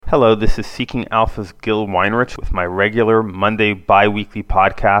Hello, this is Seeking Alpha's Gil Weinrich with my regular Monday bi-weekly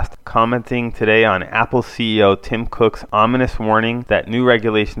podcast, commenting today on Apple CEO Tim Cook's ominous warning that new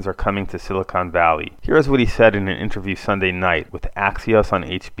regulations are coming to Silicon Valley. Here is what he said in an interview Sunday night with Axios on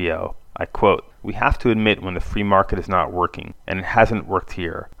HBO. I quote, "We have to admit when the free market is not working, and it hasn't worked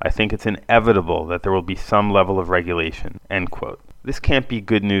here. I think it's inevitable that there will be some level of regulation," end quote. This can't be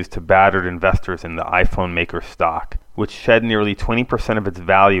good news to battered investors in the iPhone maker stock, which shed nearly 20% of its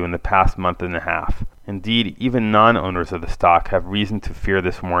value in the past month and a half. Indeed, even non-owners of the stock have reason to fear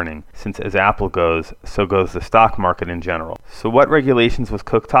this warning, since as Apple goes, so goes the stock market in general. So what regulations was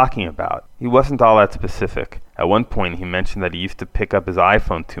Cook talking about? He wasn't all that specific. At one point he mentioned that he used to pick up his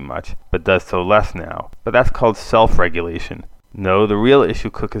iPhone too much, but does so less now. But that's called self-regulation. No, the real issue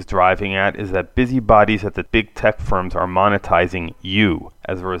Cook is driving at is that busybodies at the big tech firms are monetizing you,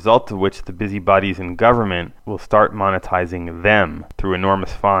 as a result of which the busybodies in government will start monetizing them through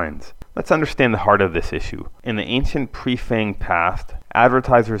enormous fines. Let's understand the heart of this issue. In the ancient pre-FANG past,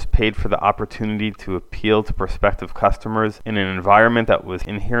 advertisers paid for the opportunity to appeal to prospective customers in an environment that was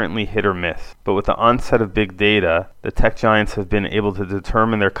inherently hit or miss. But with the onset of big data, the tech giants have been able to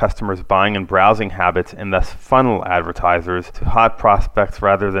determine their customers' buying and browsing habits and thus funnel advertisers to hot prospects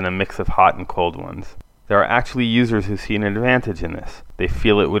rather than a mix of hot and cold ones. There are actually users who see an advantage in this. They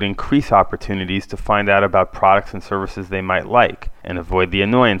feel it would increase opportunities to find out about products and services they might like and avoid the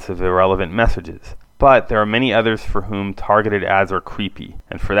annoyance of irrelevant messages. But there are many others for whom targeted ads are creepy,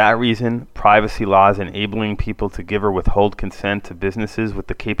 and for that reason, privacy laws enabling people to give or withhold consent to businesses with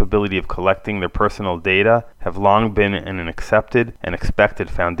the capability of collecting their personal data have long been an accepted and expected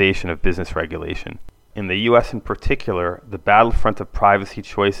foundation of business regulation. In the US in particular, the battlefront of privacy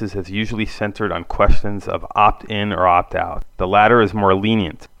choices has usually centered on questions of opt-in or opt-out. The latter is more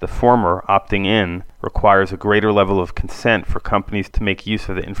lenient. The former, opting in, requires a greater level of consent for companies to make use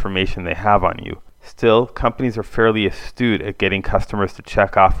of the information they have on you. Still, companies are fairly astute at getting customers to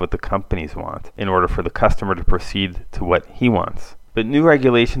check off what the companies want, in order for the customer to proceed to what he wants. But new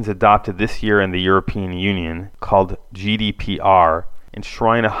regulations adopted this year in the European Union, called GDPR,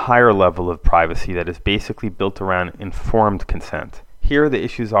 enshrine a higher level of privacy that is basically built around informed consent. Here the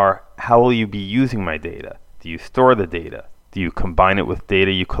issues are, how will you be using my data? Do you store the data? Do you combine it with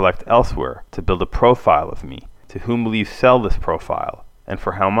data you collect elsewhere to build a profile of me? To whom will you sell this profile? And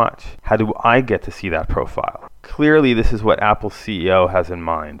for how much? How do I get to see that profile? Clearly this is what Apple's CEO has in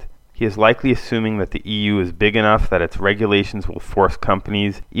mind. He is likely assuming that the EU is big enough that its regulations will force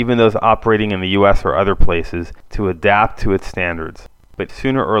companies, even those operating in the US or other places, to adapt to its standards. But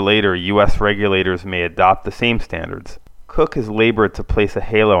sooner or later, US regulators may adopt the same standards. Cook has labored to place a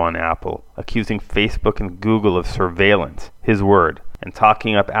halo on Apple, accusing Facebook and Google of surveillance, his word, and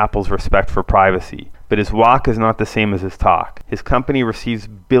talking up Apple's respect for privacy. But his walk is not the same as his talk. His company receives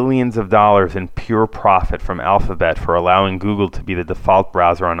billions of dollars in pure profit from Alphabet for allowing Google to be the default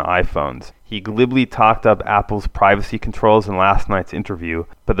browser on iPhones. He glibly talked up Apple's privacy controls in last night's interview,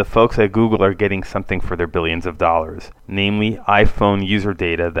 but the folks at Google are getting something for their billions of dollars, namely iPhone user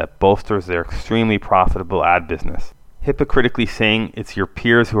data that bolsters their extremely profitable ad business. Hypocritically saying it's your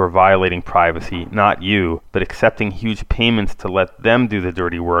peers who are violating privacy, not you, but accepting huge payments to let them do the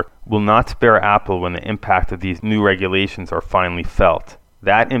dirty work will not spare Apple when the impact of these new regulations are finally felt.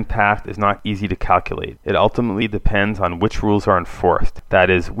 That impact is not easy to calculate. It ultimately depends on which rules are enforced,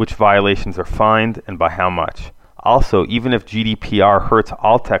 that is, which violations are fined and by how much. Also, even if GDPR hurts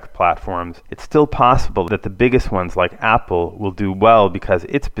all tech platforms, it's still possible that the biggest ones like Apple will do well because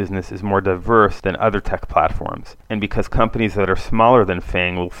its business is more diverse than other tech platforms, and because companies that are smaller than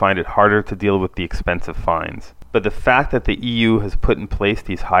FANG will find it harder to deal with the expensive fines. But the fact that the EU has put in place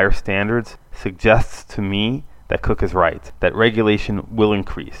these higher standards suggests to me that Cook is right, that regulation will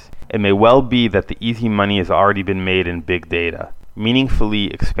increase. It may well be that the easy money has already been made in big data.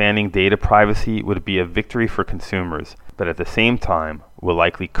 Meaningfully expanding data privacy would be a victory for consumers, but at the same time will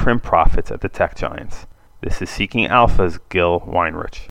likely crimp profits at the tech giants. This is Seeking Alpha's Gil Weinrich.